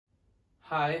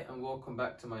Hi and welcome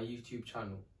back to my YouTube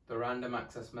channel, the random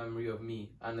access memory of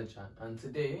me, Anajan. And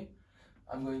today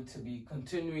I'm going to be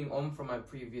continuing on from my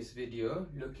previous video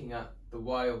looking at the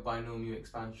why of binomial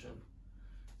expansion.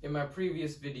 In my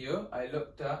previous video I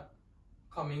looked at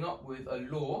coming up with a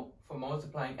law for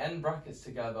multiplying n brackets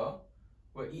together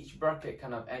where each bracket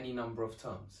can have any number of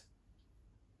terms.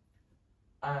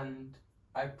 And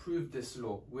I proved this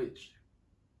law, which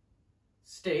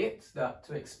states that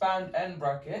to expand n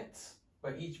brackets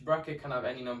where each bracket can have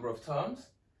any number of terms,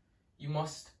 you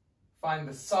must find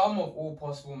the sum of all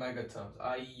possible megaterms,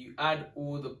 i.e. you add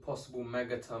all the possible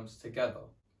megaterms together,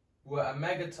 where a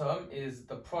megaterm is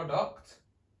the product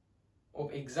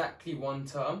of exactly one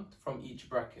term from each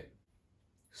bracket.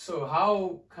 So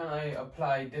how can I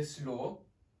apply this law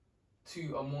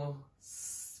to a more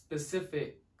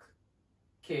specific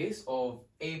case of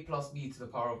a plus b to the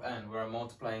power of n, where I'm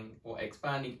multiplying or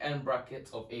expanding n brackets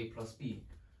of a plus b,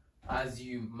 as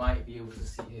you might be able to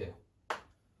see here?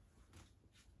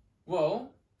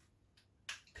 Well,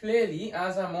 clearly,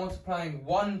 as I'm multiplying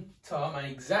one term and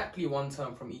exactly one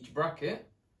term from each bracket,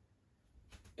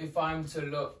 if I'm to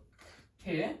look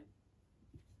here,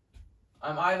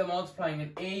 I'm either multiplying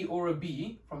an a or a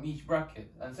b from each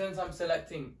bracket. And since I'm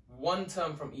selecting one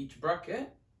term from each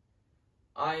bracket,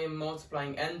 I am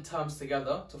multiplying n terms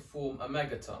together to form a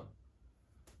megaterm.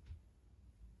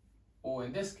 Or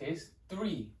in this case,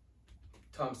 3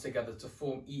 terms together to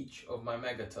form each of my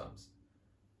megaterms.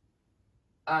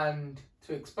 And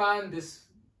to expand this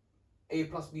a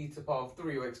plus b to the power of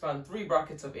 3, or expand 3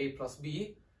 brackets of a plus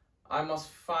b, I must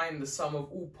find the sum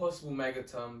of all possible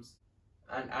megaterms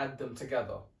and add them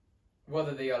together,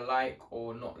 whether they are like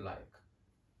or not like.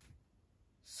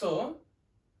 So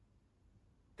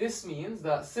this means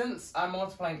that since I'm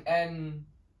multiplying n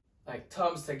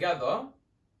terms together,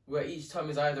 where each term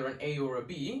is either an a or a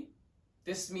b,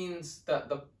 this means that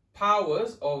the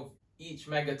powers of each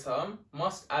megaterm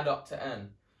must add up to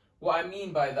n. What I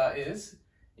mean by that is,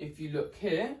 if you look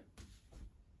here,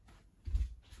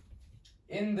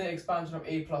 in the expansion of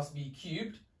a plus b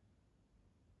cubed,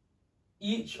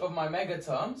 each of my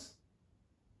megaterms,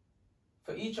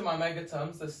 for each of my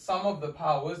megaterms, the sum of the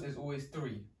powers is always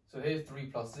 3. So here's 3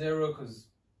 plus 0, because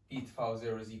b to the power of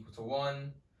 0 is equal to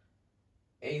 1.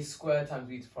 A squared times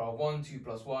b to the power of 1, 2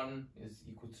 plus 1 is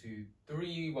equal to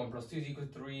 3, 1 plus 2 is equal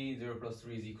to 3, 0 plus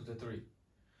 3 is equal to 3.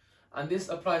 And this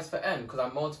applies for n, because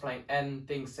I'm multiplying n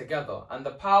things together. And the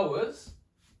powers,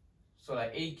 so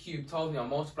like a cubed tells me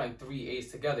I'm multiplying 3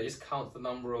 a's together, it just counts the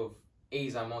number of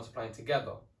a's I'm multiplying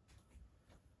together.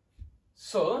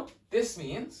 So this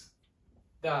means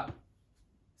that,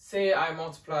 say I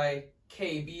multiply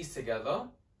kb's together,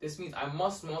 this means I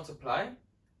must multiply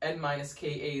n minus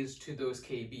ka's to those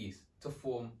kb's to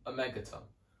form a megaterm.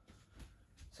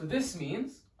 So this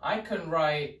means I can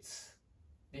write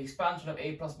the expansion of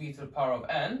a plus b to the power of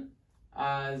n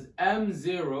as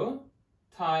m0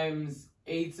 times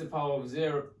a to the power of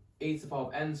 0, a to the power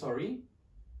of n,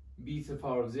 b to the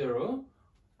power of 0.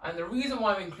 And the reason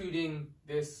why I'm including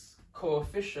this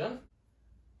coefficient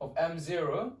of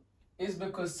m0 is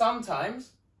because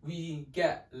sometimes we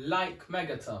get like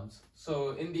megaterms.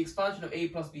 So in the expansion of a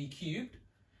plus b cubed,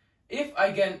 if I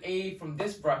get an a from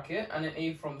this bracket and an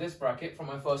a from this bracket, from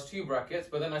my first 2 brackets,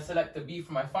 but then I select the b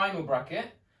from my final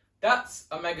bracket, that's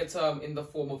a megaterm in the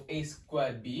form of a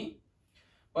squared b.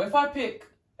 But if I pick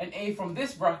an a from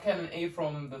this bracket and an a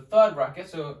from the third bracket,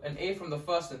 so an a from the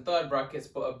first and third brackets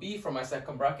but a b from my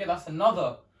second bracket, that's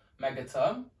another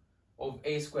megaterm of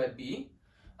a squared b.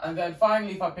 And then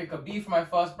finally, if I pick a b from my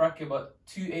first bracket but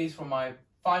 2 a's from my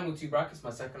final 2 brackets,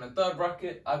 my second and third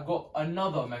bracket, I've got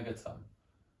another megaterm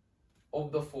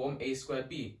of the form a squared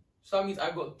b. So that means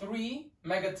I've got 3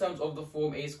 megaterms of the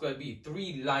form a squared b,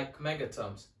 3 like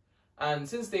megaterms. And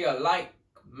since they are like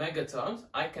megaterms,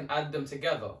 I can add them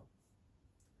together.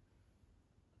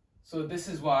 So this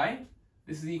is why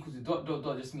this is equal to dot dot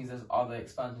dot, just means there's other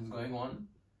expansions going on.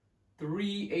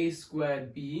 3a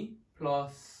squared b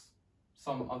plus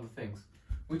some other things,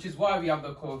 which is why we have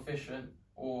the coefficient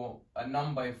or a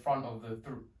number in front of the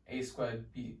a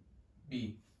squared b,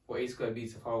 or a squared b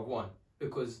to the power of 1,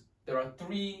 because there are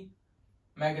 3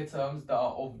 megaterms that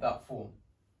are of that form.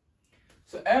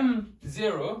 So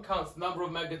m0 counts the number of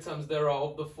megaterms there are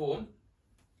of the form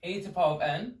a to the power of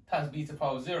n times b to the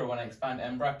power of 0 when I expand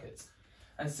n brackets.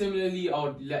 And similarly, I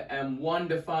would let m1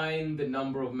 define the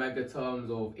number of megaterms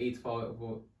of a to the power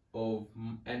of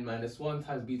n minus 1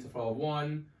 times b to the power of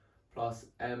 1 plus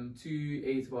m2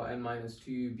 a to the power n minus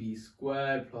 2 b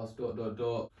squared plus dot dot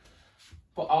dot.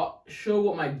 But I'll show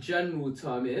what my general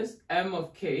term is, m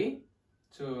of k,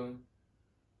 so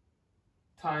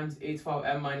times a to the power of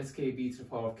n minus k b to the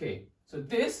power of k. So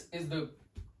this is the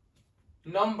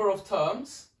number of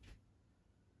terms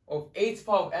of a to the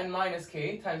power of n minus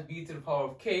k times b to the power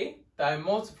of k that I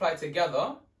multiply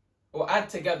together, or add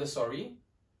together, sorry,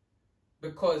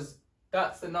 because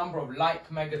that's the number of like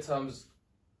megaterms,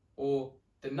 or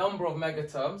the number of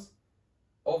megaterms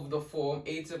of the form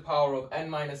a to the power of n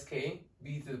minus k,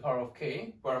 b to the power of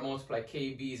k, where I multiply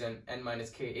kb's and n minus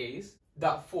ka's.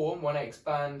 That form when I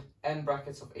expand n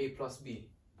brackets of a plus b.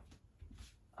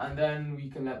 And then we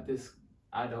can let this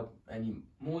add up any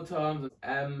more terms,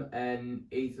 m, n,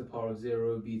 a to the power of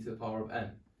 0, b to the power of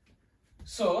n.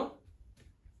 So,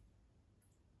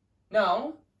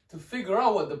 now, to figure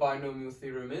out what the binomial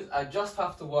theorem is, I just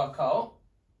have to work out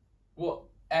what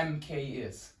mk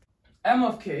is. M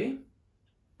of k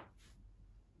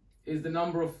is the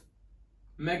number of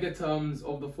megaterms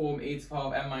of the form a to the power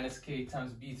of n minus k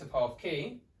times b to the power of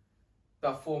k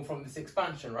that form from this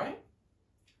expansion, right?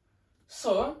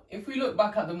 So, if we look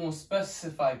back at the more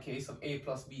specified case of a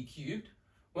plus b cubed,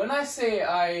 when I say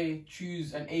I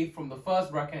choose an a from the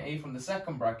first bracket and a from the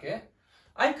second bracket,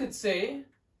 I could say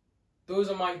those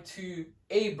are my two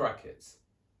a brackets,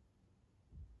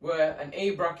 where an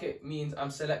a bracket means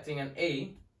I'm selecting an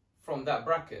a from that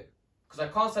bracket. Because I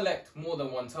can't select more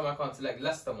than one term, I can't select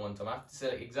less than one term, I have to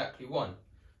select exactly one.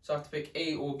 So I have to pick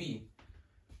A or B.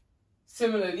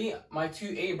 Similarly, my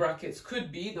two A brackets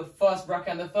could be the first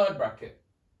bracket and the third bracket,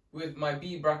 with my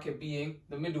B bracket being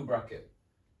the middle bracket,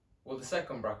 or the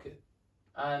second bracket.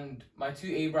 And my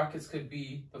two A brackets could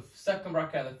be the second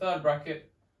bracket and the third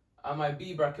bracket, and my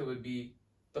B bracket would be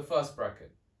the first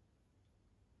bracket.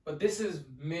 But this is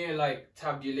mere like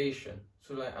tabulation,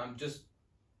 so like I'm just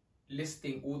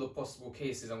listing all the possible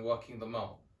cases and working them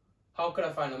out. How could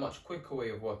I find a much quicker way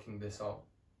of working this out?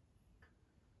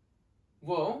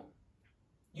 Well,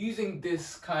 using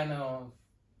this kind of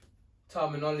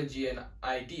terminology and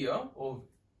idea of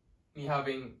me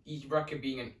having each bracket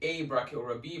being an A bracket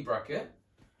or a B bracket,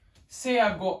 say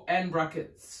I've got n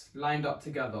brackets lined up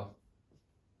together,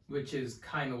 which is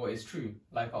kind of what is true,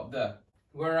 like up there,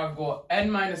 where I've got n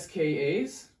minus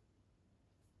ka's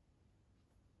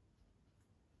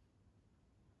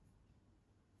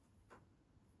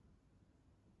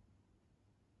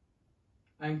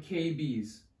and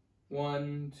kb's.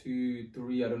 1, 2,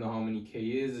 3, I don't know how many k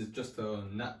is, it's just a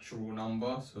natural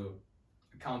number, so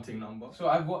a counting number. So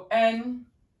I've got n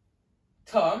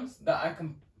terms that I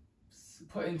can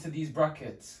put into these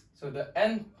brackets. So the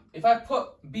n, if I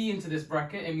put b into this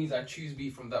bracket, it means I choose b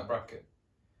from that bracket.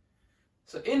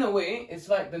 So in a way, it's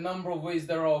like the number of ways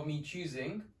there are of me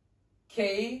choosing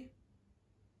k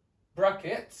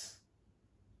brackets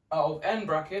out of n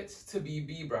brackets to be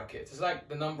b brackets. It's like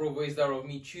the number of ways there are of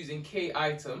me choosing k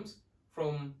items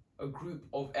from a group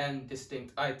of n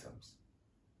distinct items,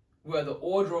 where the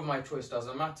order of my choice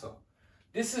doesn't matter.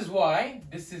 This is why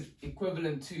this is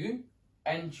equivalent to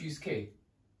n choose k.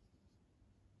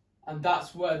 And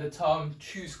that's where the term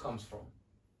choose comes from.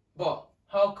 But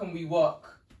how can we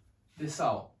work this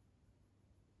out?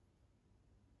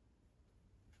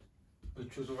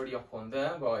 Which was already up on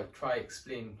there, but I try to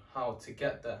explain how to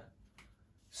get there.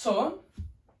 So,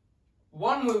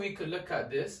 one way we could look at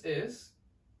this is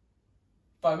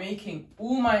by making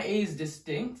all my A's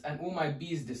distinct and all my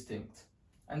B's distinct.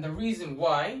 And the reason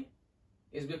why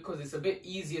is because it's a bit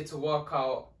easier to work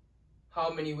out how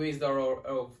many ways there are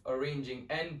of arranging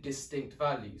n distinct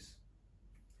values.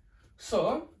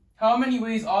 So, how many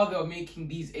ways are there of making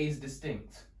these A's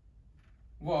distinct?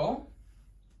 Well,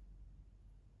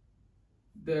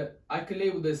 I could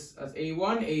label this as A1,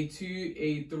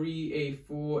 A2, A3,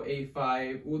 A4,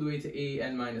 A5, all the way to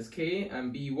An minus k,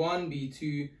 and B1,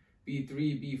 B2, B3,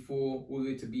 B4, all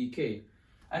the way to Bk.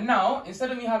 And now,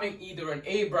 instead of me having either an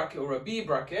A bracket or a B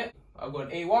bracket, I've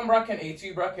got an A1 bracket, an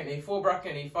A2 bracket, an A4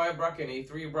 bracket, an A5 bracket, an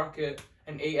A3 bracket,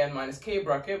 an An minus k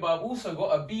bracket, but I've also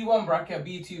got a B1 bracket, a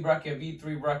B2 bracket, a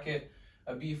B3 bracket,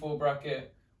 a B4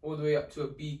 bracket, all the way up to a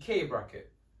Bk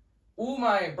bracket. All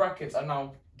my brackets are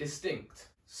now distinct.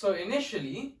 So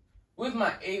initially, with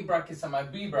my A brackets and my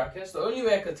B brackets, the only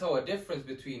way I could tell a difference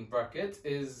between brackets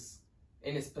is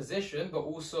in its position, but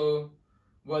also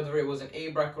whether it was an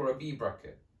A bracket or a B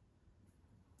bracket.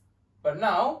 But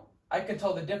now, I can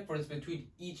tell the difference between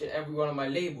each and every one of my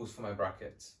labels for my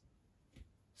brackets.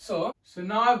 So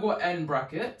now I've got n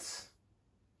brackets,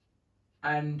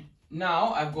 and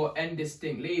now I've got n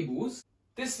distinct labels.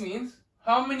 This means,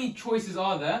 how many choices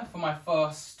are there for my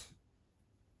first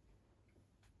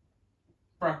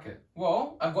bracket?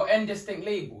 Well, I've got n distinct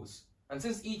labels, and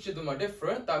since each of them are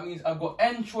different, that means I've got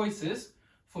n choices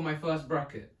for my first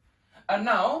bracket. And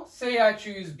now, say I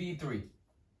choose B3.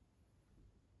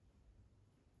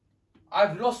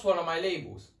 I've lost one of my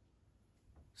labels.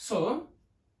 So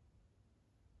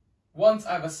once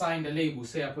I've assigned a label,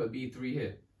 say I put B3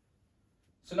 here.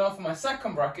 So now for my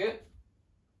second bracket,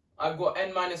 I've got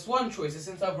n-1 choices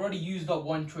since I've already used up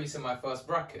one choice in my first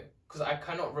bracket, because I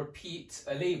cannot repeat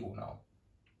a label now.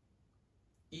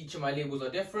 Each of my labels are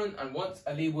different, and once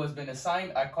a label has been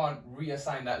assigned, I can't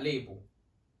reassign that label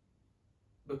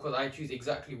because I choose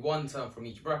exactly one term from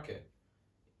each bracket.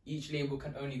 Each label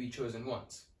can only be chosen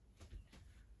once.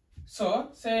 So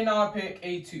say now I pick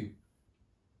A2.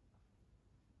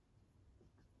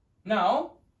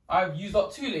 Now I've used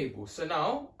up two labels, so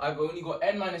now I've only got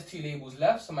n-2 labels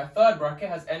left, so my third bracket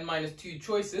has n-2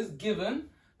 choices given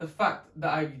the fact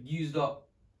that I've used up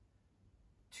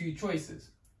two choices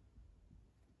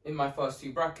in my first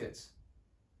two brackets.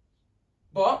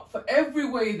 But for every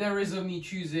way there is of me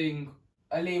choosing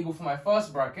a label for my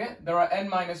first bracket, there are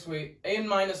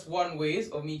n-1 ways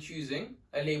of me choosing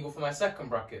a label for my second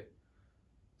bracket.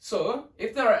 So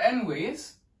if there are n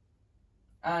ways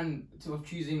of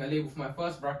choosing a label for my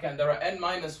first bracket, and there are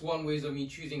n-1 ways of me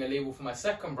choosing a label for my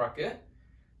second bracket,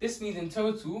 this means in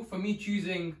total, for me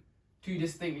choosing two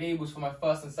distinct labels for my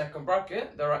first and second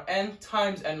bracket, there are n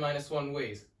times n-1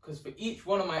 ways, because for each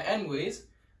one of my n ways,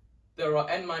 there are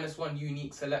n-1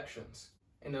 unique selections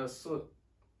in a sort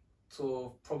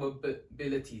of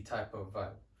probability type of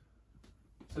vibe.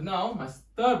 So now my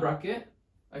third bracket,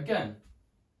 again,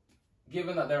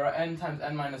 given that there are n times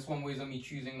n-1 ways of me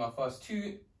choosing my first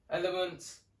two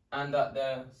elements, and that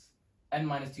there's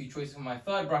n-2 choices for my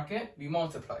third bracket, we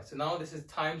multiply. So now this is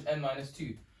times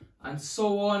n-2, and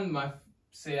so on.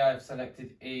 Say I've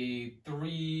selected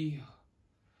A3,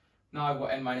 now I've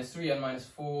got n-3,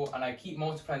 n-4, and I keep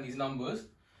multiplying these numbers.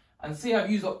 And say I've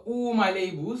used up all my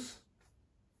labels,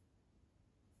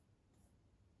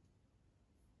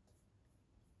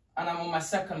 and I'm on my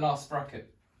second last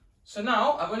bracket. So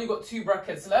now I've only got two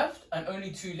brackets left and only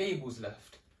two labels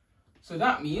left. So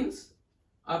that means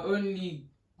I've only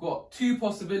got two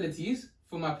possibilities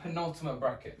for my penultimate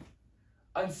bracket.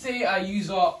 And say I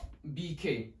use up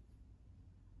BK.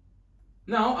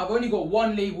 Now I've only got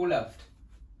one label left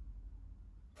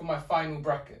for my final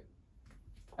bracket.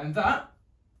 And that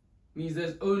means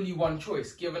there's only one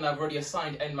choice, given I've already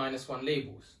assigned n-1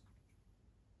 labels.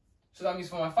 So that means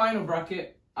for my final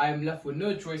bracket, I am left with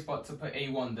no choice but to put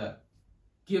A1 there,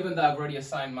 given that I've already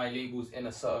assigned my labels in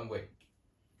a certain way.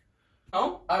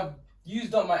 Now, I've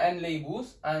used up my n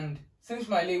labels, and since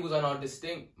my labels are now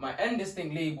distinct, my n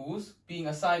distinct labels being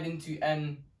assigned into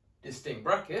n distinct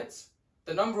brackets,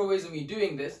 the number of ways of me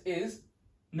doing this is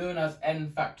known as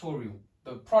n factorial,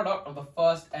 the product of the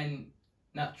first n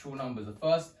natural numbers, the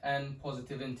first n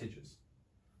positive integers.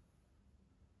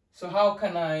 So how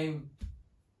can I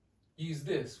use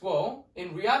this? Well,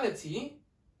 in reality,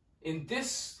 in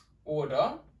this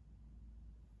order,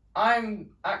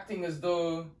 I'm acting as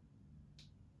though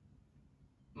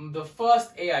the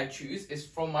first A I choose is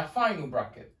from my final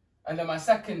bracket, and then my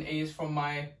second A is from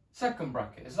my second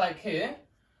bracket. It's like here,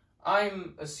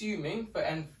 I'm assuming for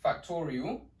n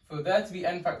factorial, for there to be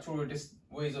n factorial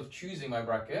ways of choosing my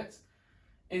brackets,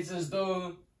 it's as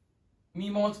though me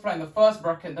multiplying the first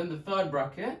bracket, then the third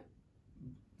bracket.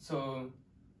 So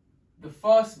the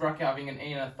first bracket having an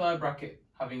A and a third bracket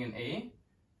having an A.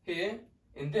 Here,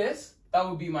 in this, that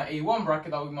would be my A1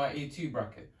 bracket, that would be my A2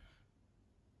 bracket.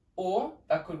 Or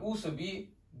that could also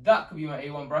be, that could be my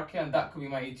A1 bracket and that could be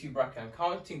my A2 bracket. I'm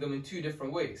counting them in two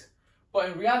different ways. But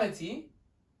in reality,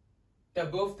 they're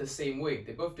both the same way.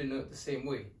 They both denote the same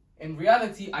way. In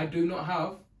reality, I do not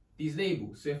have these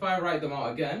labels. So if I write them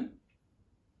out again,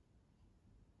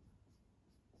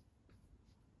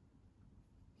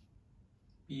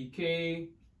 BK,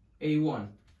 A1.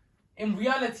 In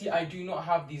reality, I do not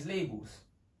have these labels.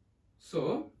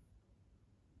 So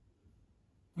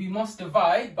we must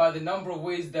divide by the number of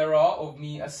ways there are of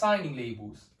me assigning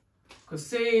labels. Because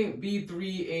say B3,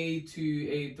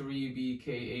 A2, A3,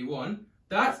 BK, A1,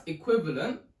 that's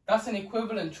equivalent. That's an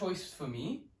equivalent choice for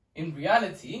me, in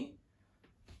reality,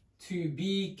 to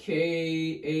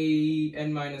BK, A,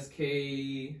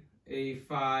 n-k,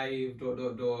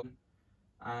 A5, ...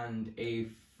 and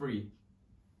A3.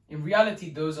 In reality,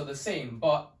 those are the same,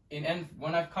 but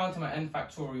when I've counted my n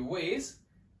factorial ways,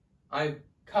 I've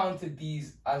counted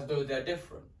these as though they're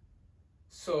different.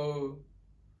 So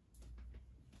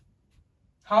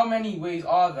how many ways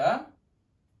are there?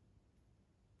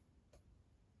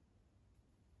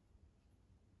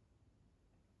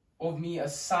 Of me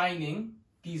assigning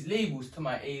these labels to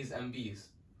my A's and B's?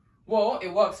 Well, it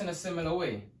works in a similar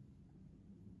way.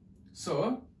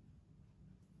 So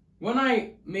when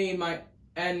I made my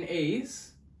n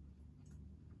A's,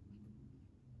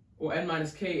 or n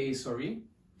minus ka, sorry,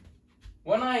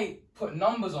 when I put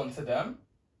numbers onto them,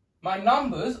 my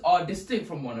numbers are distinct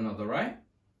from one another, right?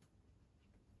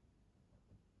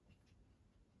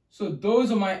 So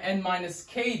those are my n minus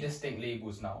k distinct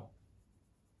labels now.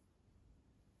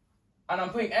 And I'm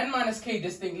putting n minus k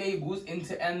distinct labels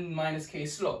into n minus k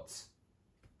slots.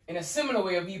 In a similar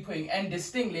way of me putting n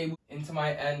distinct labels into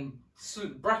my n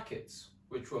brackets,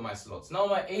 which were my slots. Now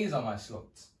my a's are my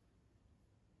slots.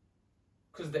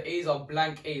 Because the a's are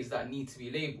blank a's that need to be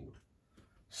labeled.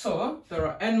 So there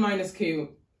are n minus k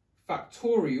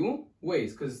factorial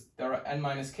ways, because there are n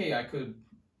minus k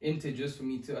integers for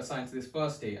me to assign to this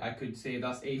first a. I could say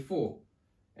that's a4,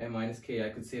 n minus k. I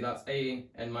could say that's a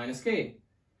n minus k.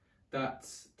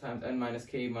 That's times n minus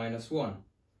k minus 1.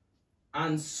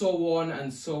 And so on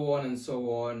and so on and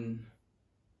so on.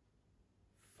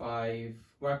 5,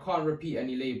 where I can't repeat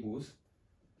any labels.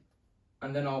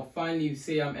 And then I'll finally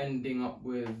say I'm ending up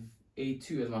with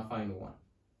a2 as my final one.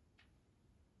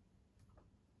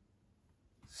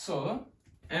 So,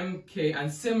 mk,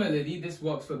 and similarly, this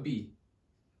works for b.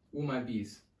 All my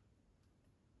b's.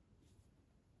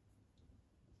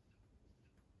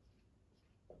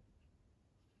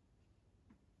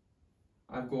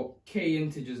 I've got k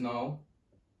integers now,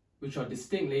 which are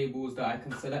distinct labels that I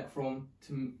can select from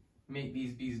to make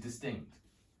these b's distinct.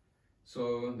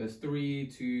 So there's 3,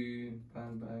 2,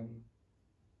 bang, bang,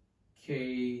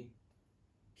 k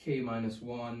minus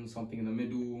 1, something in the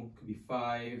middle, could be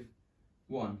 5,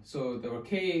 1. So there were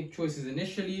k choices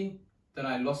initially, then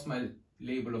I lost my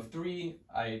label of 3,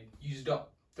 I used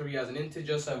up 3 as an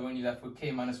integer, so I'm only left with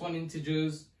k minus 1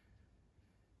 integers,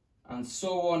 and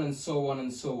so on and so on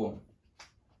and so on.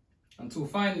 Until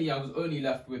finally I was only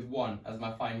left with 1 as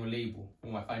my final label,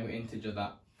 or my final integer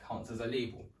that counts as a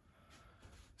label.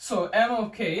 So m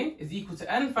of k is equal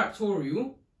to n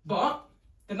factorial, but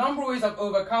the number of ways I've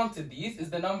overcounted these is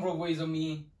the number of ways of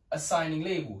me assigning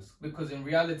labels, because in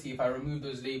reality if I remove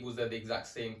those labels they're the exact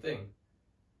same thing.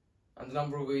 And the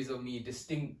number of ways of me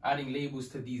adding labels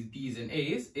to these b's and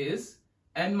a's is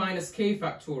n minus k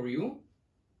factorial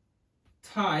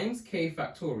times k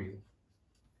factorial.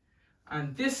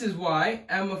 And this is why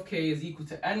m of k is equal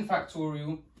to n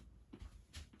factorial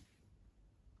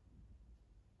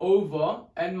over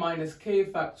n minus k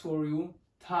factorial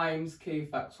times k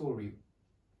factorial,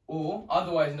 or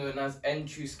otherwise known as n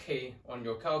choose k on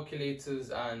your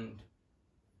calculators and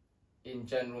in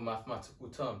general mathematical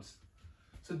terms.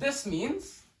 So this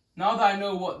means, now that I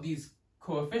know what these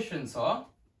coefficients are,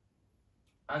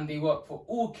 and they work for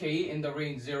all k in the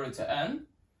range 0 to n,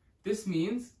 this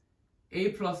means a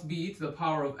plus b to the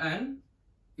power of n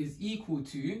is equal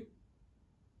to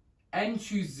n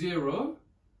choose 0.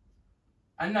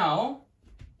 And now,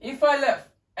 if I let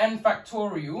n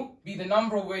factorial be the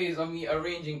number of ways of me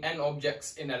arranging n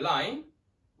objects in a line,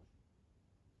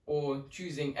 or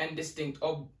choosing n distinct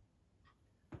or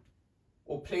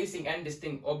placing n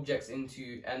distinct objects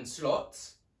into n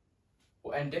slots,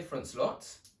 or n different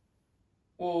slots,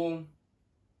 well,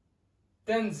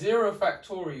 then 0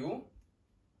 factorial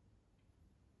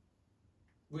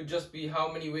would just be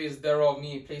how many ways there are of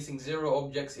me placing 0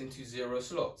 objects into 0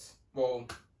 slots. Well,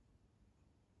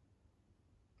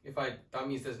 that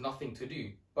means there's nothing to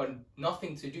do, but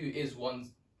nothing to do is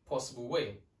one possible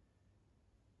way.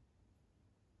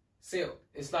 So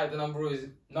it's like the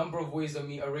number of ways of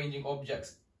me arranging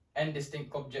objects, n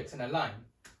distinct objects in a line.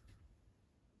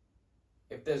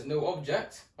 If there's no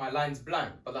object, my line's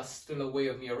blank, but that's still a way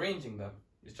of me arranging them.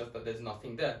 It's just that there's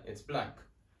nothing there, it's blank.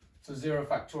 So 0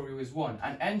 factorial is 1.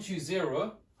 And n choose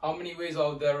 0, how many ways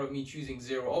are there of me choosing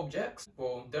 0 objects?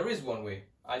 Well, there is one way.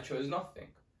 I chose nothing.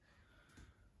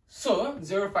 So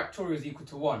 0 factorial is equal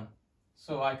to 1.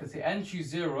 So I could say n choose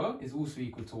 0 is also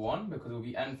equal to 1, because it will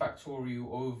be n factorial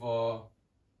over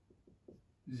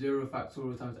 0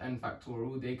 factorial times n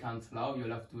factorial. They cancel out. You're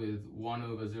left with 1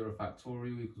 over 0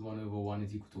 factorial equals 1 over 1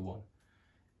 is equal to 1.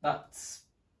 That's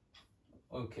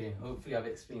okay. Hopefully I've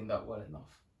explained that well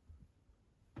enough.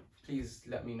 Please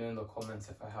let me know in the comments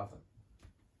if I haven't.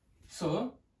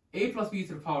 So a plus b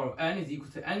to the power of n is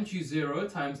equal to n choose 0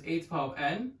 times a to the power of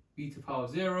n, b to the power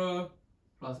of 0,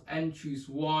 plus n choose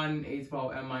 1, a to the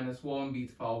power of n minus 1, b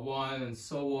to the power of 1, and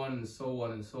so on and so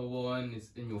on and so on.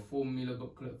 It's in your formula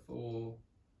booklet for,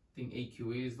 I think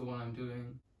AQA is the one I'm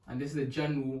doing. And this is the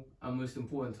general and most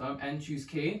important term. N choose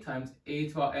k times a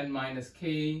to the power of n minus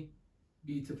k,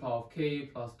 b to the power of k,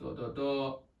 plus dot dot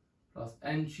dot, plus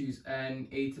n choose n,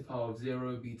 a to the power of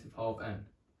 0, b to the power of n.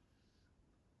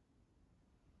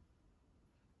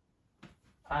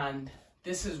 And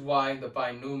this is why the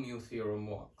binomial theorem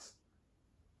works,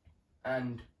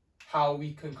 and how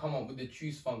we can come up with the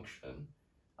choose function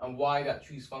and why that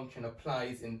choose function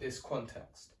applies in this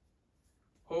context.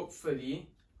 Hopefully,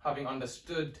 having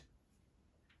understood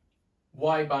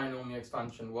why binomial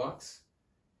expansion works,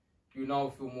 you now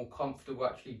feel more comfortable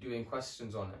actually doing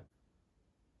questions on it.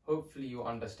 Hopefully you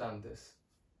understand this.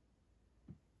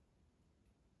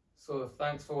 So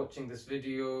thanks for watching this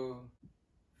video.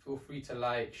 Feel free to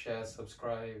like, share,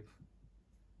 subscribe.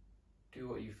 Do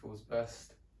what you feel is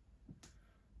best.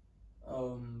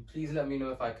 Please let me know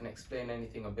if I can explain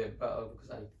anything a bit better, because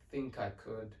I think I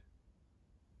could.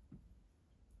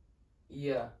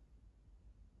 Yeah.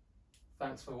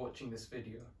 Thanks for watching this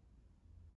video.